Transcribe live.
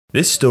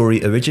This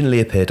story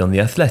originally appeared on The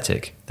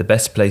Athletic, the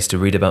best place to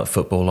read about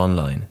football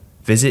online.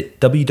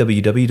 Visit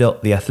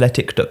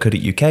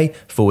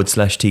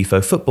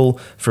www.theathletic.co.uk/Tifo Football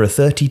for a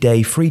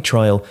 30-day free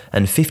trial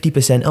and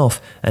 50%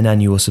 off an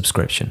annual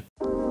subscription.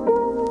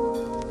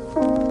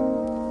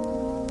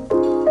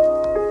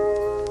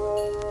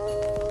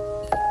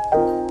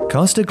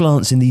 Cast a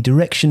glance in the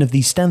direction of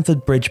the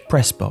Stamford Bridge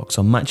press box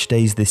on match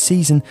days this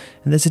season,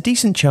 and there's a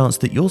decent chance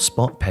that you'll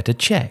spot Petr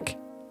Cech.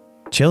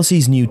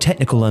 Chelsea's new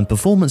technical and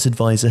performance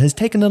advisor has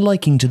taken a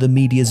liking to the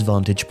media's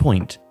vantage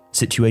point,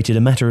 situated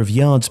a matter of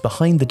yards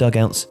behind the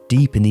dugouts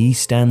deep in the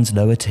East Stand's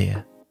lower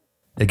tier.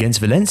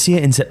 Against Valencia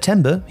in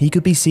September, he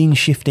could be seen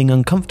shifting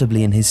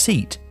uncomfortably in his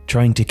seat,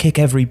 trying to kick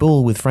every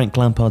ball with Frank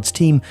Lampard's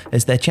team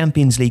as their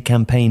Champions League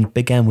campaign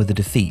began with a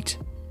defeat.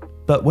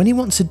 But when he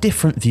wants a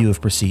different view of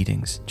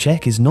proceedings,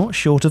 Cech is not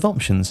short of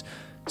options.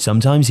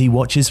 Sometimes he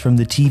watches from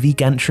the TV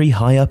gantry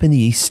high up in the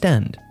East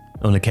Stand.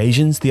 On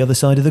occasions, the other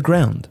side of the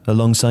ground,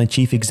 alongside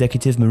Chief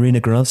Executive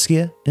Marina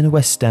Granovskia in a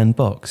West Stand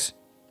box.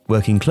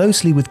 Working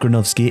closely with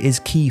Granovskia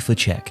is key for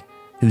Cech,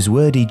 whose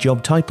wordy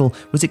job title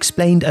was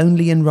explained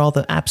only in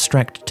rather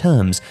abstract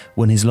terms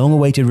when his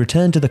long-awaited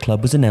return to the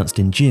club was announced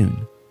in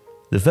June.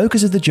 The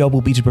focus of the job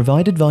will be to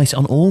provide advice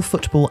on all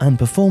football and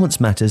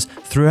performance matters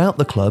throughout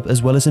the club,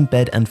 as well as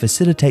embed and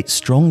facilitate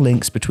strong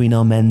links between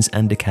our men's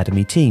and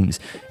academy teams,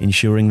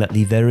 ensuring that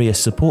the various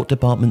support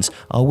departments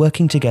are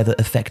working together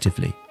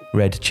effectively,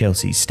 read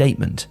Chelsea's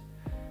statement.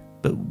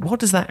 But what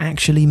does that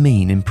actually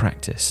mean in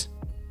practice?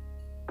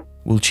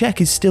 Well, Cech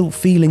is still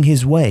feeling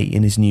his way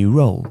in his new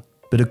role,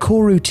 but a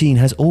core routine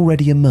has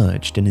already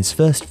emerged in his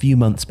first few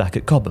months back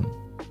at Cobham.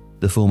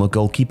 The former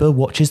goalkeeper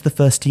watches the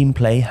first team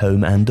play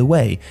home and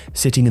away,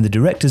 sitting in the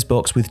director's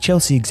box with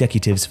Chelsea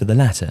executives for the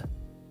latter.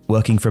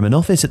 Working from an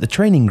office at the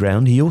training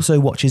ground, he also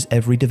watches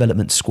every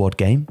development squad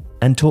game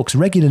and talks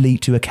regularly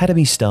to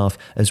academy staff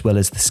as well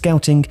as the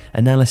scouting,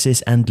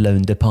 analysis and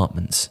loan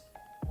departments.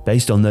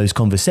 Based on those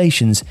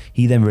conversations,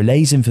 he then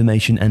relays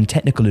information and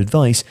technical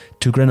advice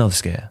to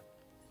Granovskia.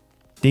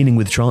 Dealing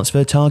with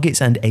transfer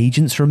targets and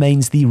agents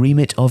remains the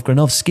remit of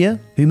Granovskia,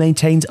 who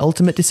maintains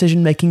ultimate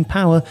decision-making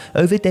power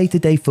over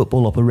day-to-day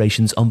football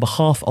operations on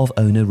behalf of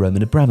owner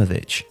Roman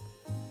Abramovich.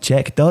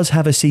 Cech does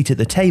have a seat at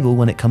the table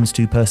when it comes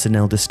to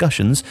personnel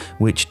discussions,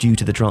 which due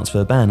to the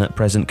transfer ban at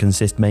present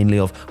consist mainly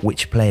of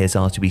which players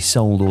are to be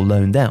sold or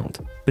loaned out,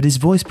 but his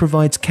voice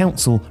provides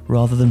counsel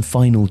rather than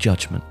final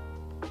judgment.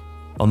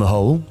 On the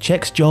whole,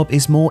 Cech's job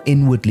is more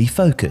inwardly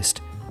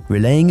focused,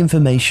 relaying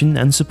information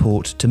and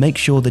support to make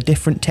sure the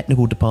different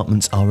technical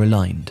departments are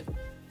aligned.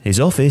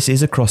 His office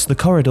is across the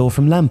corridor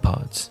from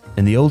Lampard's,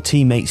 and the old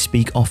teammates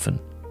speak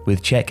often,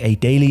 with Cech a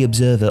daily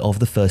observer of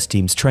the first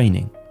team's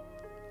training.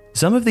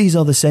 Some of these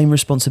are the same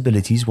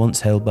responsibilities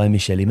once held by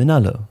Michele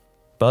Manalo,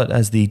 but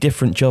as the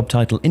different job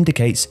title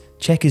indicates,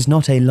 Cech is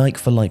not a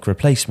like-for-like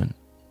replacement.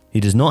 He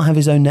does not have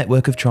his own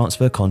network of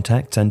transfer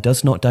contacts and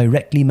does not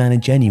directly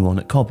manage anyone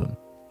at Cobham.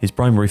 His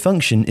primary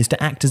function is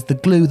to act as the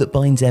glue that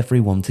binds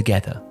everyone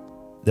together.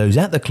 Those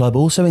at the club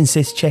also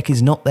insist Cech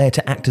is not there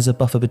to act as a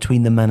buffer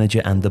between the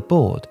manager and the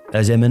board,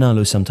 as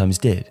Emanalo sometimes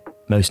did,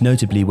 most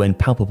notably when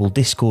palpable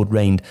discord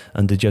reigned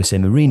under Jose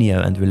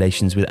Mourinho and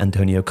relations with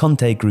Antonio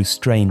Conte grew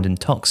strained and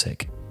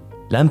toxic.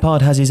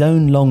 Lampard has his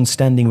own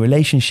long-standing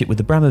relationship with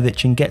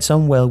Abramovich and gets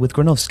on well with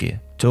Granovskia,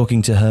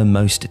 talking to her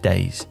most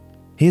days.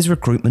 His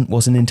recruitment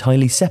was an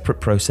entirely separate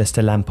process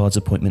to Lampard's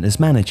appointment as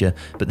manager,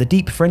 but the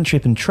deep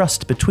friendship and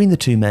trust between the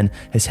two men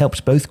has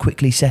helped both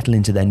quickly settle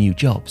into their new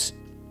jobs.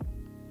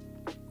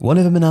 One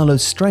of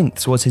Emanalo's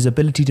strengths was his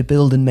ability to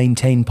build and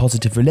maintain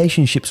positive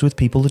relationships with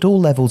people at all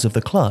levels of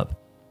the club.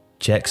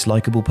 Cech's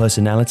likeable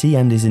personality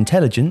and his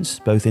intelligence,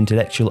 both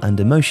intellectual and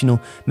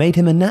emotional, made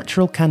him a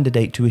natural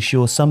candidate to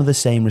assure some of the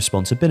same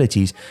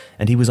responsibilities,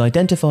 and he was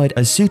identified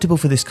as suitable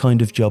for this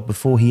kind of job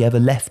before he ever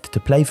left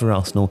to play for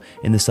Arsenal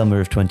in the summer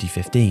of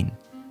 2015.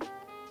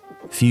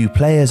 Few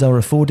players are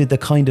afforded the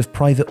kind of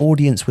private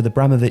audience with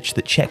Abramovich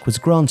that Cech was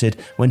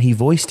granted when he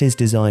voiced his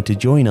desire to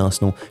join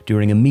Arsenal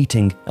during a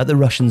meeting at the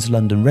Russian's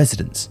London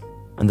residence.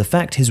 And the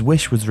fact his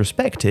wish was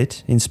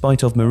respected, in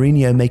spite of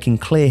Mourinho making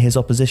clear his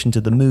opposition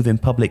to the move in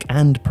public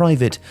and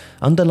private,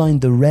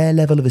 underlined the rare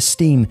level of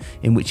esteem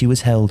in which he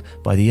was held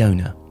by the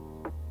owner.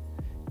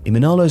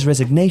 Emanalo's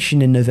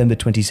resignation in November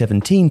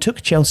 2017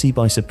 took Chelsea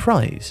by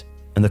surprise,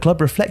 and the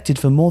club reflected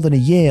for more than a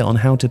year on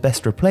how to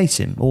best replace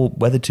him, or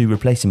whether to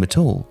replace him at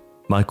all.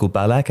 Michael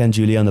Ballack and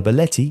Giuliano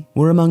Belletti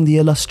were among the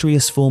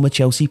illustrious former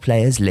Chelsea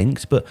players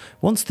linked, but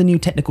once the new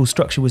technical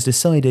structure was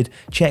decided,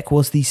 Cech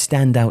was the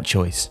standout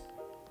choice.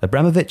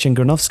 Abramovich and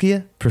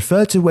Granovskia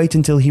preferred to wait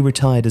until he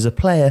retired as a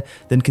player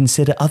than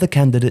consider other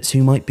candidates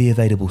who might be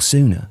available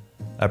sooner.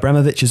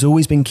 Abramovich has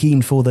always been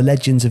keen for the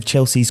legends of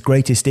Chelsea's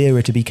greatest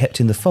era to be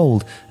kept in the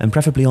fold and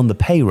preferably on the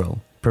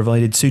payroll,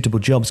 provided suitable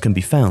jobs can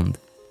be found.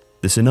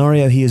 The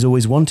scenario he has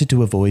always wanted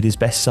to avoid is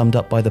best summed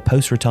up by the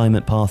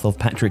post-retirement path of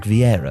Patrick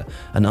Vieira,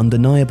 an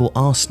undeniable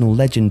Arsenal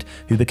legend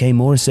who became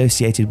more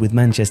associated with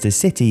Manchester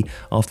City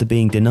after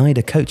being denied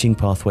a coaching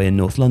pathway in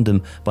North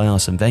London by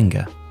Arsene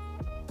Wenger.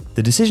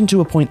 The decision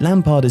to appoint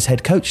Lampard as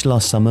head coach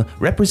last summer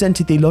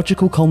represented the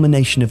logical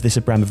culmination of this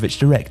Abramovich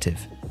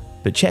directive.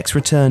 But Cech's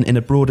return in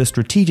a broader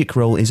strategic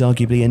role is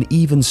arguably an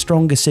even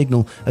stronger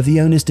signal of the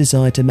owner's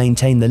desire to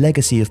maintain the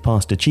legacy of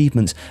past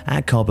achievements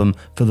at Cobham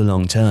for the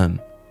long term.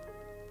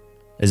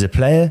 As a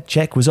player,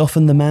 Cech was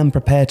often the man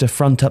prepared to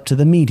front up to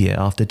the media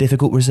after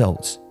difficult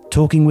results,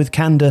 talking with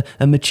candour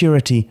and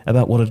maturity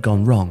about what had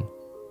gone wrong.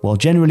 While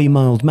generally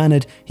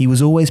mild-mannered, he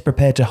was always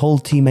prepared to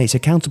hold teammates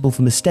accountable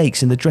for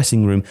mistakes in the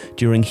dressing room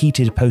during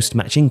heated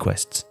post-match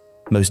inquests,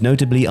 most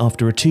notably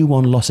after a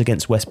 2-1 loss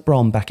against West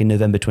Brom back in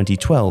November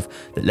 2012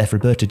 that left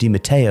Roberto Di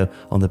Matteo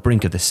on the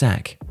brink of the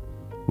sack.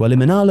 While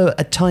Imanalo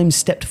at times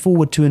stepped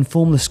forward to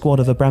inform the squad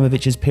of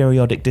Abramovich's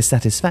periodic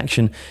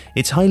dissatisfaction,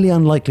 it's highly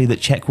unlikely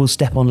that Cech will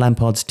step on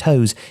Lampard's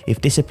toes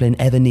if discipline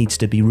ever needs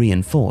to be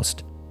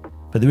reinforced.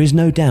 But there is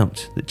no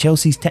doubt that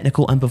Chelsea's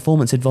technical and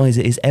performance advisor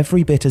is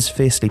every bit as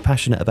fiercely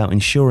passionate about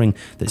ensuring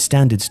that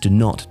standards do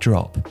not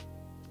drop.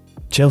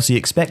 Chelsea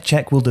expect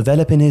Cech will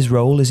develop in his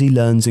role as he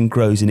learns and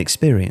grows in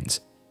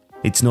experience.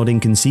 It's not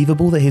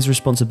inconceivable that his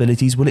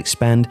responsibilities will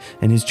expand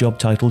and his job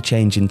title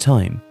change in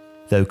time,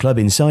 though club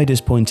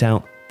insiders point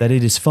out that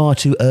it is far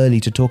too early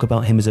to talk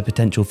about him as a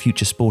potential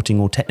future sporting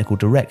or technical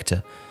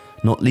director,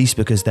 not least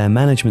because their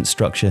management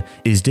structure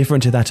is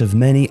different to that of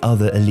many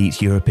other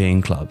elite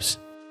European clubs.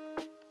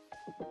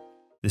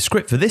 The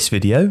script for this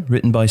video,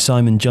 written by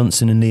Simon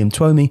Johnson and Liam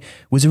Twomey,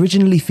 was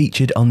originally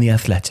featured on The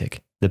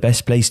Athletic, the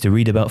best place to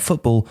read about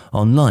football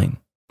online.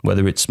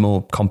 Whether it's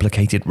more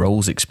complicated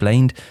roles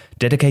explained,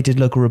 dedicated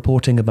local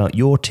reporting about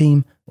your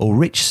team, or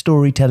rich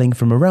storytelling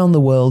from around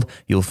the world,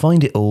 you'll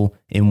find it all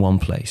in one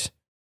place.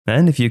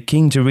 And if you're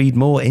keen to read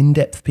more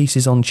in-depth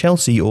pieces on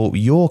Chelsea or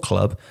your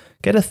club,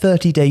 get a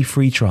 30-day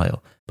free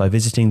trial by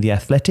visiting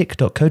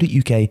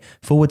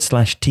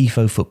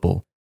theathletic.co.uk/Tifo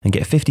Football and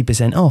get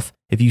 50% off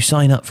if you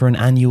sign up for an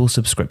annual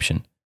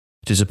subscription.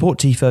 To support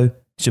Tifo,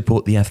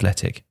 support The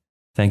Athletic.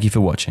 Thank you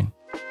for watching.